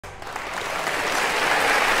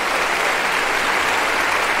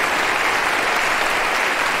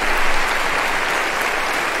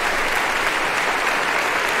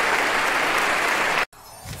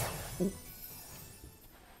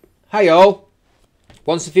Hi all,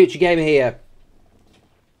 Once the Future Gamer here.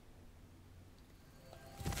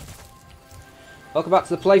 Welcome back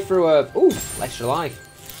to the playthrough of, Extra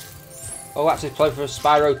Life. Oh, actually playthrough of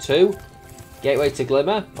Spyro 2, Gateway to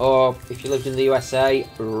Glimmer, or if you lived in the USA,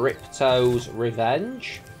 Ripto's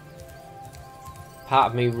Revenge.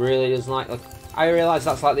 Part of me really doesn't like, I realise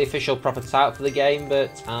that's like the official proper title for the game,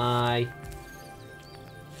 but part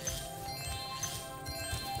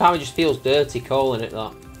of me just feels dirty calling it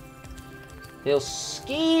that. Feels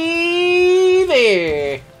skeevy.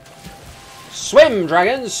 Swim,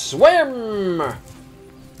 dragons, swim!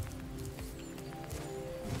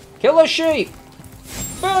 Kill the sheep!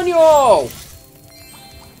 Burn you all!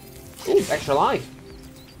 Ooh, extra life.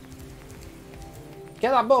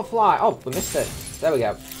 Get that butterfly. Oh, we missed it. There we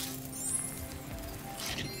go.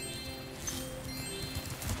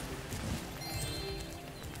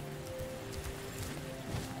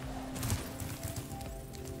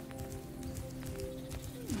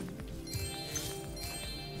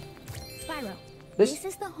 Spyro, this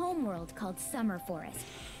is the homeworld called Summer Forest.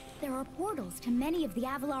 There are portals to many of the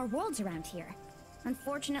Avalar worlds around here.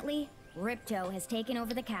 Unfortunately, Ripto has taken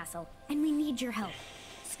over the castle, and we need your help.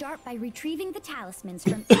 Start by retrieving the talismans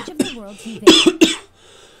from each of the worlds you visit.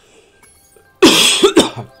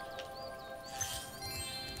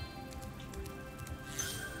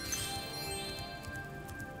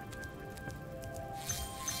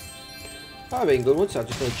 That would have been good once I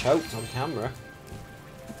just been choked on camera.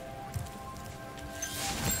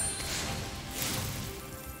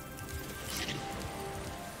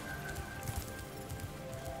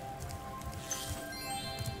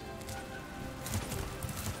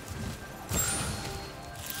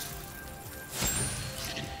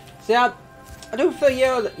 See, I do feel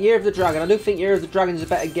Year of the Dragon. I do think Year of the Dragon is a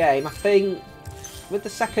better game. I think with the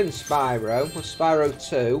second Spyro, with Spyro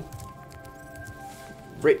 2,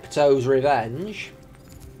 Ripto's Revenge.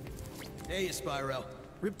 Hey, Spyro.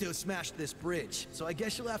 Ripto smashed this bridge, so I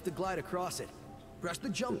guess you'll have to glide across it. Press the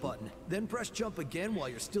jump button, then press jump again while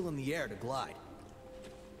you're still in the air to glide.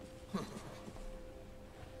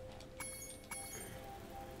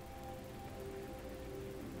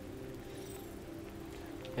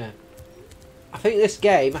 Yeah. I think this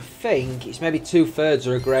game, it's maybe 2/3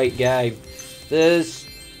 are a great game. There's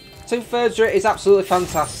 2/3 of it is absolutely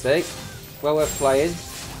fantastic, well worth playing.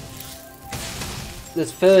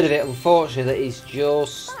 There's a third of it, unfortunately, that is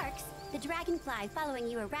just... Sparks, the dragonfly following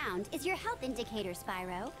you around is your health indicator,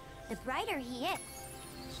 Spyro. The brighter he is...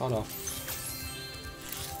 Sod off.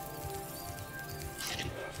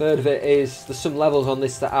 Third of it is, there's some levels on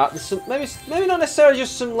this that are... There's some, maybe not necessarily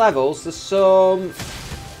just some levels, there's some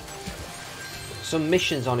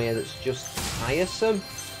missions on here that's just tiresome.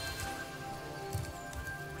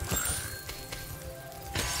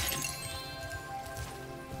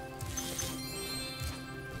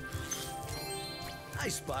 Hi,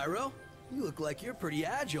 Spyro. You look like you're pretty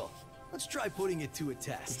agile. Let's try putting it to a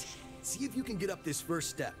test. See if you can get up this first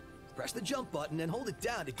step. Press the jump button and hold it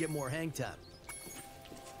down to get more hang time.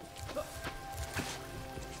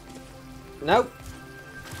 Nope.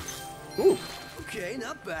 Ooh. Okay,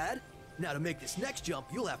 not bad. Now to make this next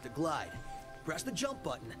jump, you'll have to glide. Press the jump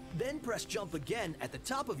button, then press jump again at the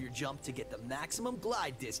top of your jump to get the maximum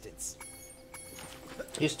glide distance.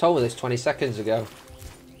 You just told me this 20 seconds ago.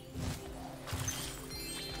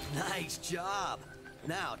 Nice job.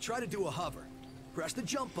 Now try to do a hover. Press the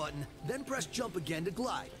jump button, then press jump again to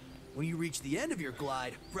glide. When you reach the end of your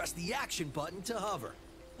glide, press the action button to hover.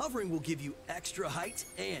 Hovering will give you extra height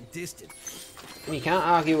and distance. You can't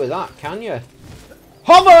argue with that, can you?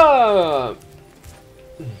 Hover!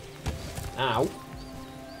 Ow.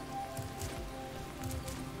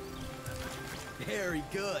 Very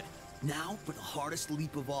good. Now for the hardest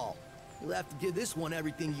leap of all. You'll have to give this one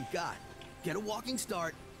everything you've got. Get a walking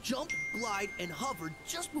start, jump, glide, and hover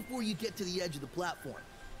just before you get to the edge of the platform.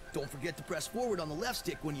 Don't forget to press forward on the left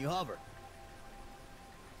stick when you hover.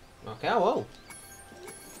 Okay, well.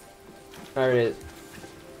 There it is.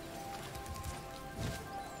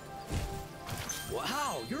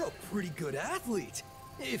 Wow, you're a pretty good athlete.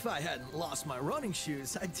 If I hadn't lost my running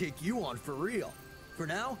shoes, I'd take you on for real. For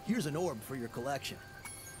now, here's an orb for your collection.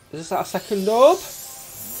 Is this our second orb?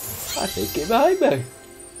 I think it might be.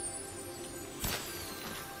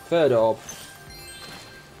 Third orb.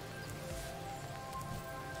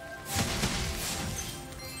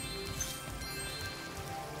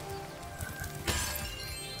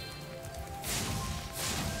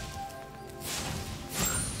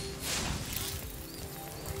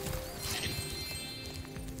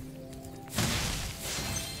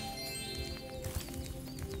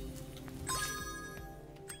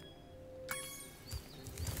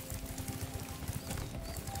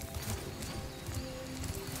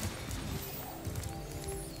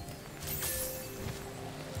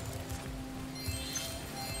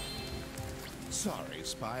 sorry,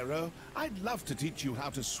 Spyro. I'd love to teach you how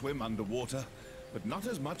to swim underwater, but not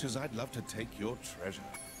as much as I'd love to take your treasure.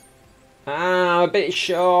 Ah, a bit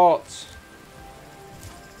short.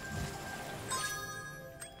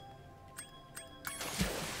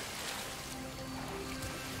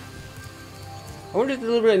 I wonder if they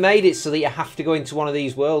deliberately made it so that you have to go into one of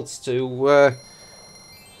these worlds to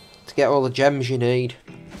get all the gems you need.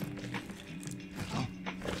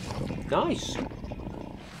 Nice.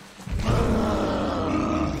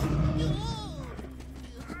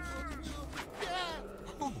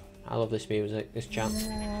 I love this music, this chant.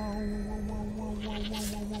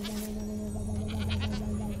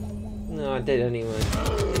 No, I did anyway.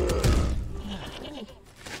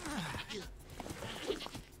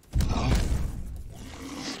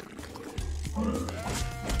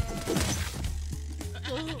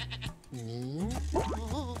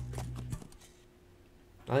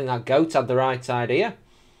 I think that goat had the right idea.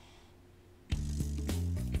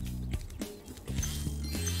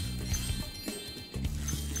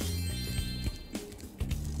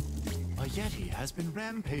 A Yeti has been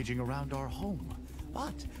rampaging around our home,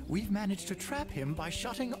 but we've managed to trap him by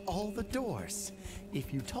shutting all the doors.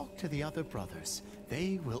 If you talk to the other brothers,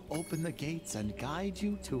 they will open the gates and guide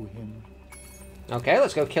you to him. Okay,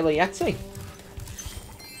 let's go kill a Yeti.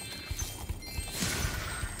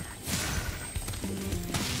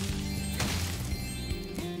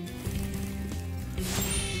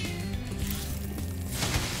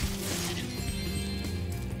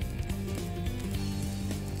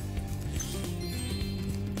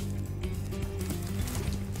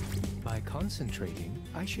 By concentrating,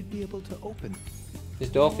 I should be able to open This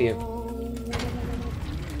door for you.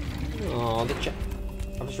 Oh,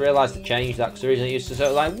 I just realised to change that because the reason it used to sort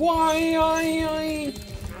of like why.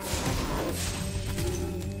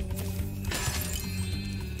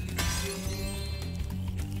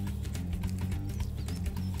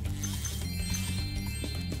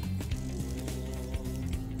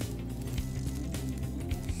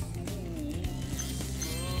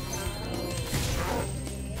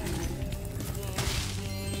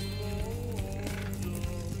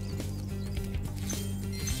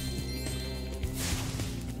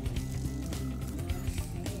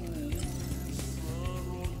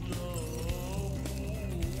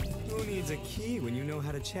 A key when you know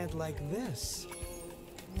how to chant like this.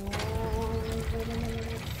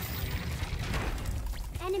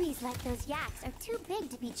 Enemies like those yaks are too big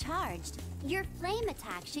to be charged. Your flame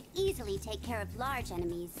attack should easily take care of large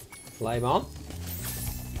enemies. Flame on.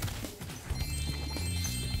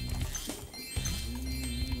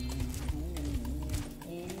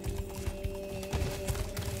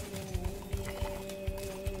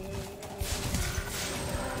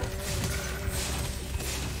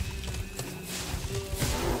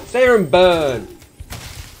 Stay here and burn.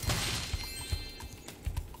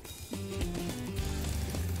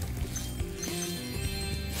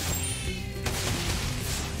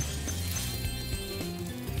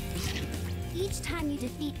 Each time you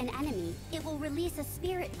defeat an enemy, it will release a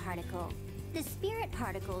spirit particle. The spirit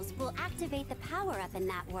particles will activate the power-up in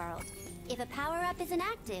that world. If a power-up isn't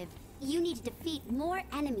active, you need to defeat more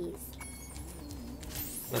enemies.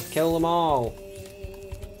 Let's kill them all.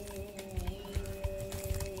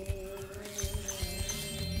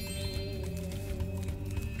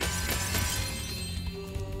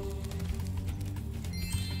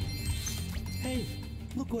 Hey,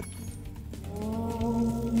 look what...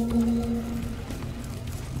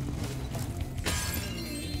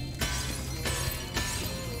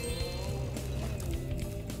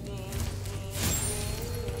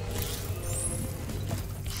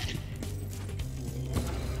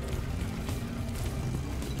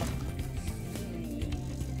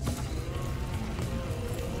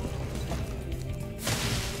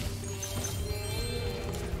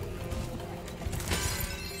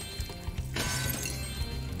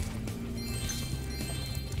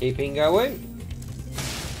 Keeping going.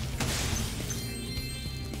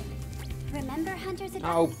 Remember Hunter's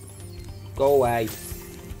advice? Oh, go away.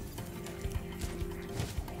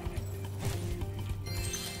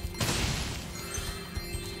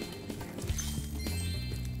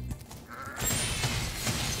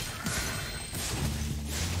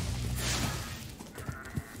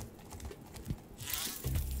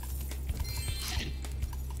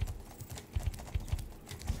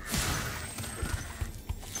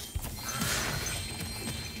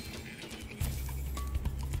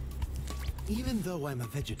 Even though I'm a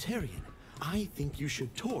vegetarian, I think you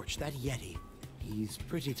should torch that Yeti. He's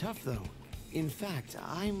pretty tough, though. In fact,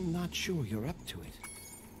 I'm not sure you're up to it.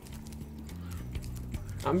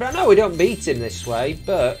 I know we don't beat him this way,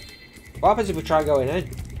 but what happens if we try going in?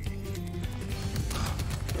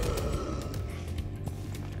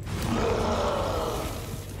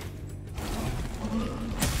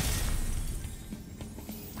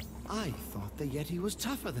 the Yeti was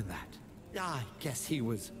tougher than that. I guess he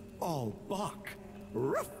was all bark.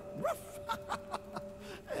 Ruff, ruff.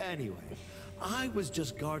 Anyway, I was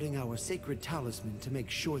just guarding our sacred talisman to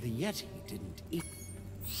make sure the Yeti didn't eat.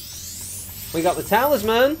 We got the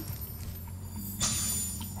talisman.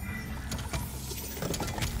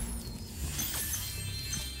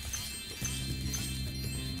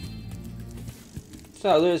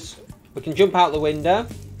 So we can jump out the window.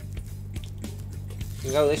 We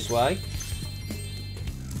can go this way.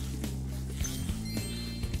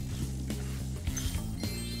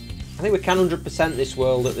 I think we can 100% this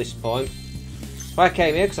world at this point. So I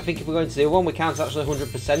came here because I think if we're going to do one, we can't actually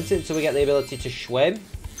 100% it until we get the ability to swim.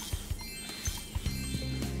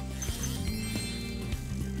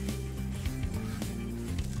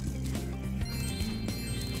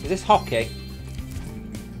 Is this hockey?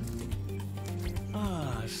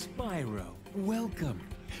 Ah, Spyro, welcome.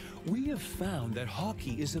 We have found that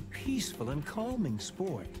hockey is a peaceful and calming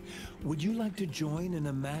sport. Would you like to join in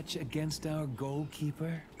a match against our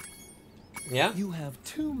goalkeeper? Yeah. You have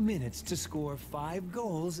 2 minutes to score 5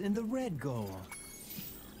 goals in the red goal.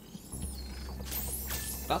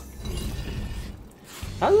 How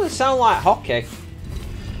does it sound like hockey?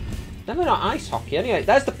 Never not ice hockey. Anyway,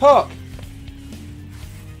 there's the puck.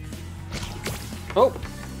 Oh.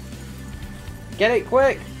 Get it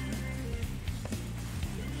quick.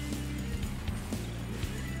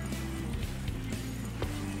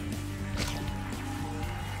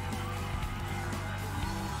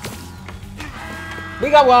 We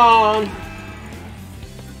got one!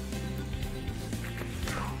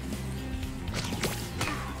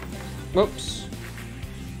 Oops.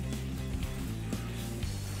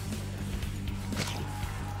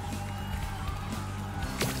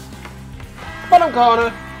 Bottom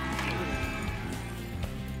corner!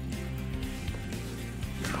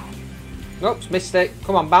 Oops, missed it.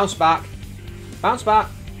 Come on, bounce back. Bounce back.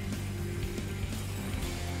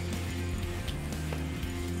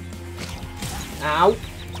 Ow.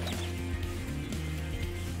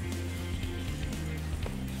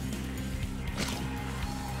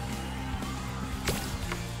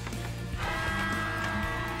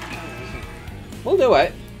 We'll do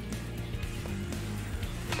it.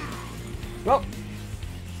 Well,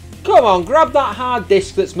 come on, grab that hard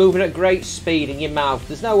disc that's moving at great speed in your mouth.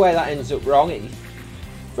 There's no way that ends up wrong. It's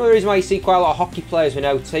the reason why you see quite a lot of hockey players with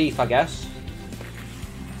no teeth, I guess.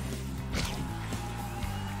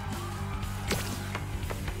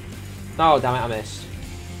 Oh, damn it, I missed.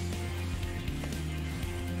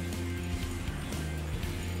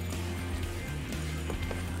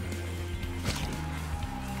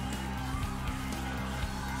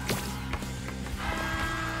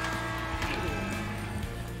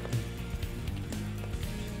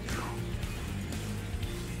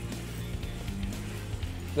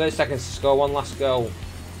 Thirty seconds to score one last goal.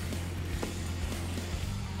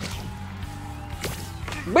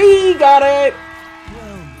 We got it!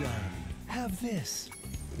 Well done. Have this.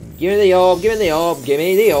 Give me the orb, give me the orb, give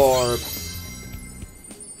me the orb.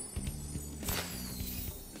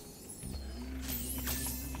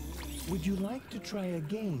 Would you like to try a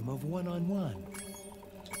game of one-on-one?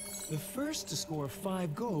 The first to score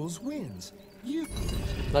 5 goals wins.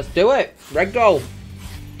 Let's do it. Red goal.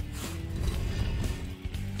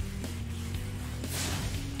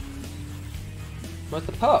 Where's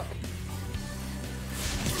the puck?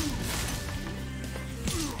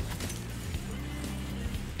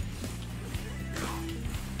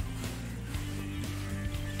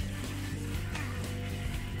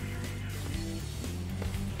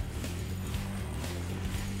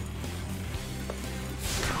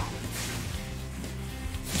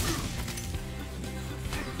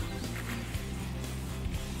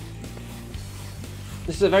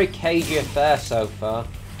 This is a very cagey affair so far.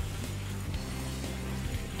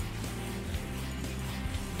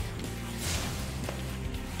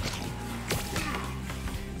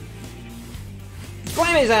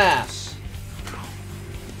 Slam his ass!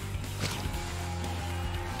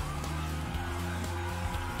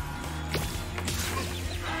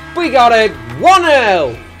 We got it!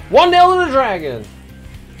 1-0! 1-0 to the Dragon!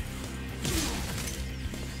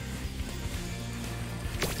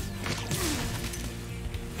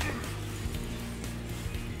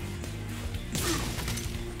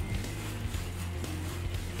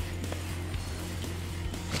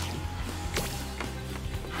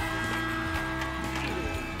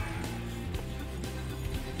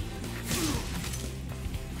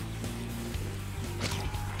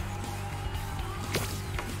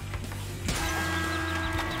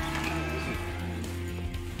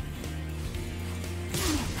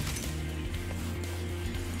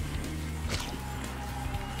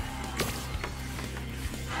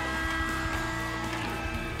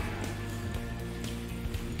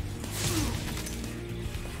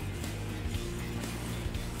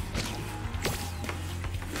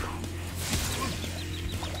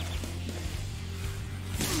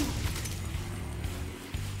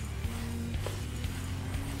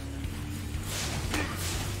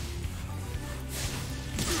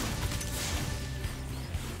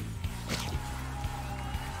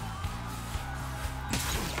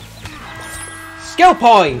 Skill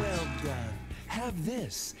point! Well done. Have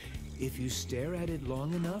this. If you stare at it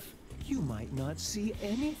long enough, you might not see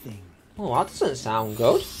anything. Oh, that doesn't sound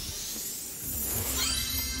good.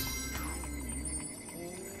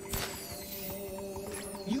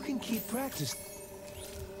 You can keep practicing.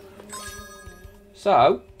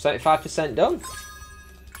 So, 75% done.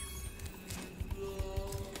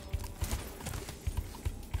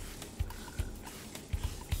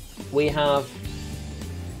 We have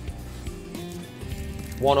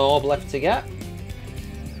 1 orb left to get.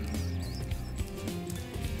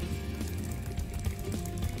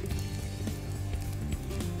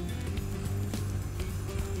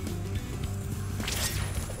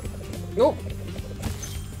 Oh!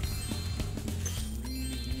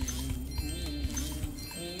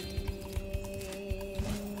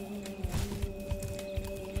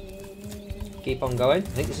 Keep on going. I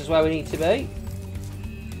think this is where we need to be.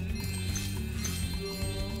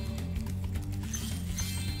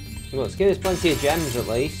 Well, let's give us plenty of gems at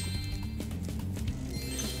least.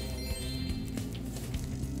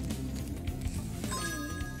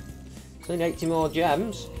 So 80 more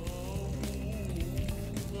gems.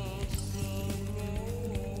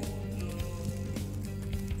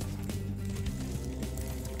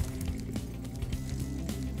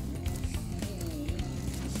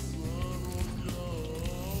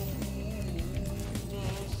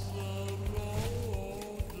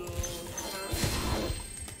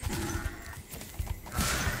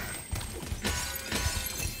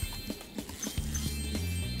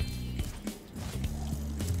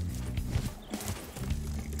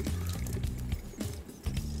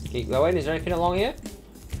 Keep going. Is there anything along here?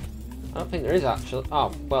 I don't think there is actually.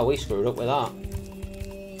 Oh, well, we screwed up with that.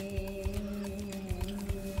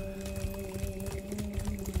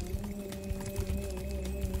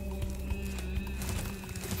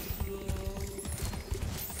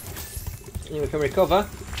 Here we can recover.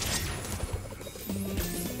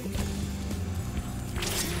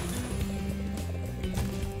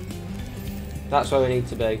 That's where we need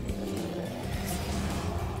to be.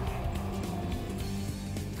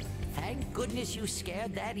 Goodness, you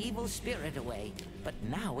scared that evil spirit away, but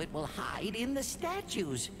now it will hide in the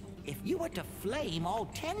statues. If you were to flame all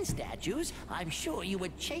 10 statues, I'm sure you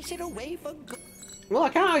would chase it away for good. Well, I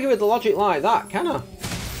can't argue with the logic like that, can I?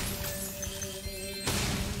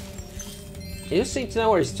 He just seems to know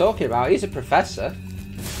what he's talking about. He's a professor.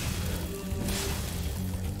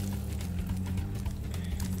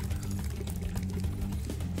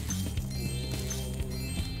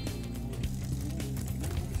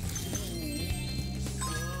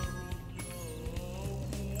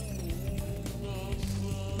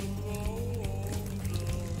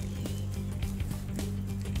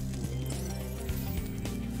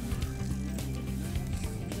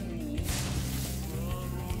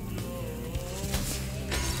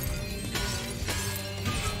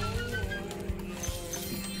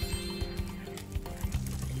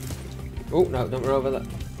 Oh, no, don't run over there.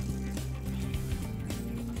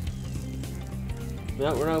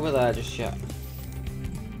 Don't run over there just yet.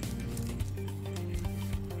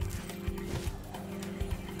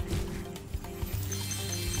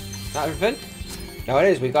 Is that everything? No, it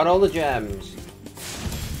is. We got all the gems.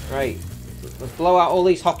 Right. Let's blow out all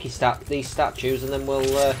these these statues, and then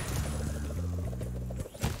we'll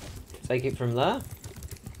take it from there.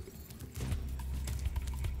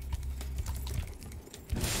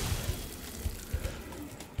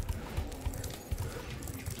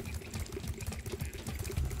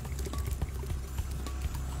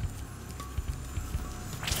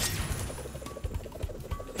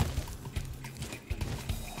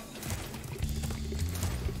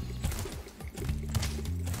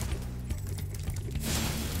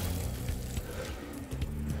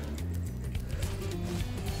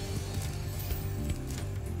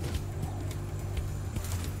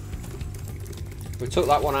 We took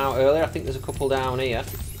that one out earlier. I think there's a couple down here.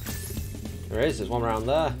 There's one around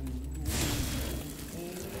there.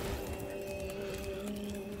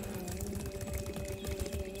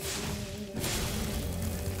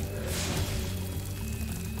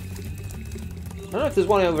 I don't know if there's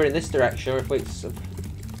one over in this direction or if it's...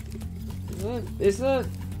 Is there?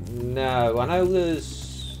 No, I know there's...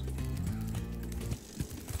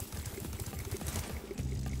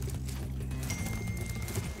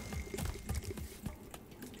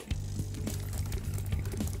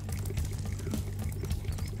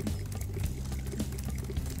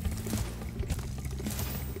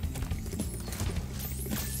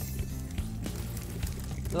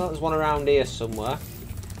 No, there's one around here somewhere.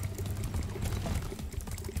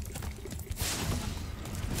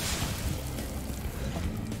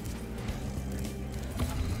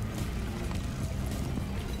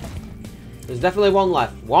 There's definitely one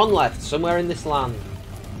left. One left, somewhere in this land.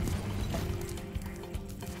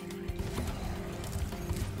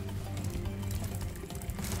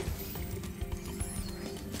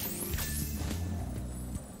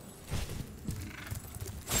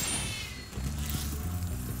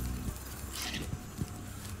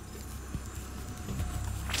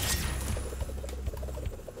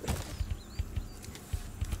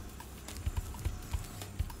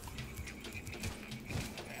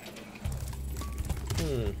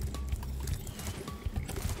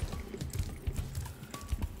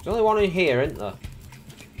 There's only one in here, isn't there?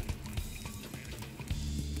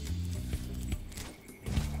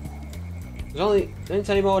 There isn't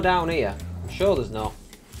any more down here. I'm sure there's not.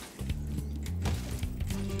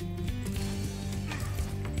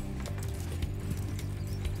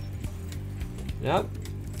 Nope.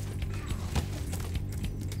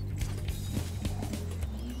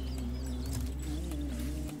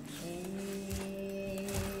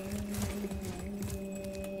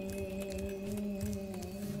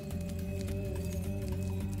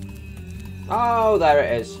 Oh, there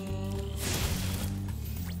it is.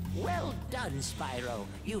 Well done, Spyro.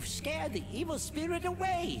 You've scared the evil spirit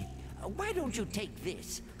away. Why don't you take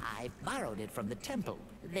this? I borrowed it from the temple.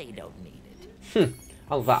 They don't need it.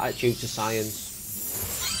 I'll that attitude to science.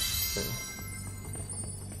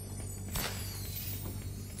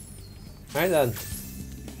 Right then.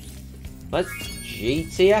 Let's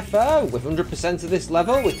GTFO. With 100% of this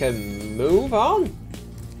level, we can move on.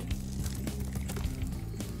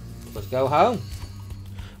 Let's go home.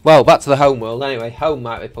 Well, back to the home world anyway. Home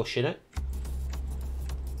might be pushing it.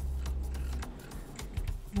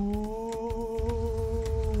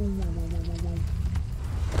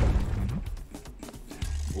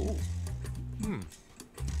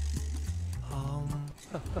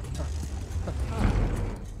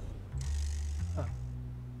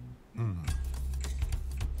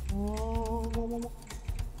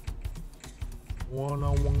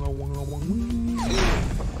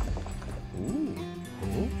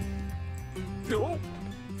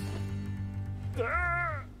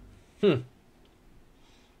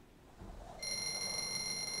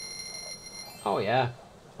 Oh yeah.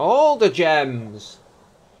 All the gems.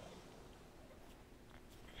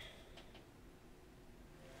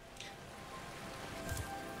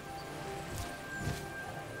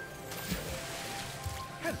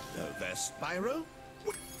 Hello there, Spyro.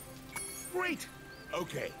 Great.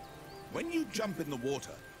 Okay. When you jump in the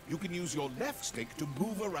water, you can use your left stick to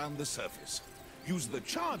move around the surface. Use the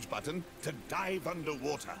charge button to dive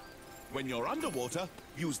underwater. When you're underwater,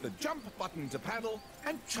 use the jump button to paddle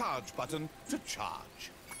and charge button to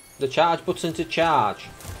charge. The charge button to charge.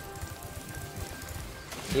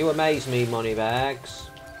 You amaze me, Moneybags.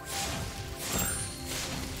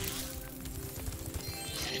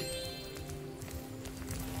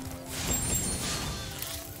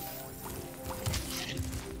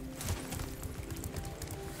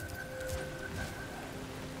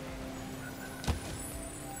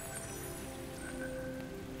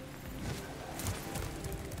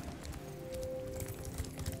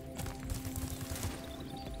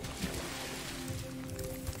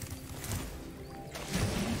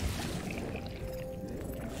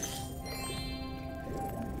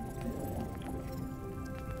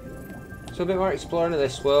 So a bit more exploring of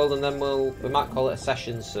this world, and then we might call it a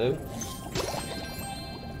session soon.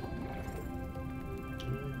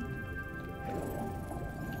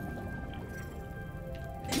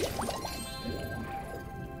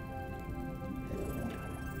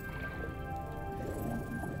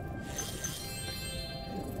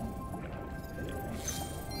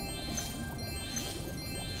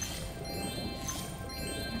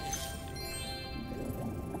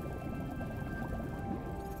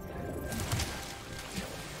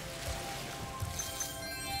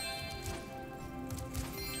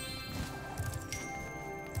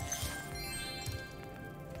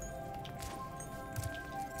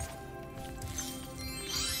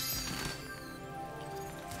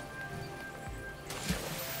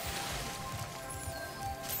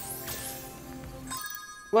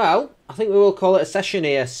 Well, I think we will call it a session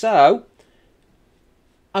here. So,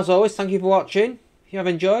 as always, thank you for watching. If you have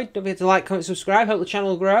enjoyed, don't forget to like, comment, subscribe. Help the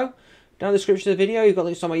channel grow. Down in the description of the video, you've got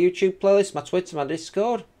links on my YouTube playlist, my Twitter, my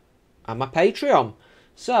Discord, and my Patreon.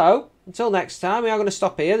 So, until next time, we are going to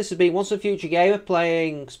stop here. This has been Once a Future Gamer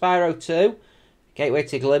playing Spyro 2, Gateway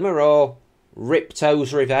to Glimmer, or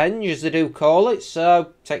Ripto's Revenge, as they do call it.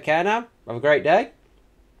 So, take care now. Have a great day.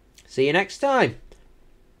 See you next time.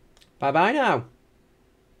 Bye-bye now.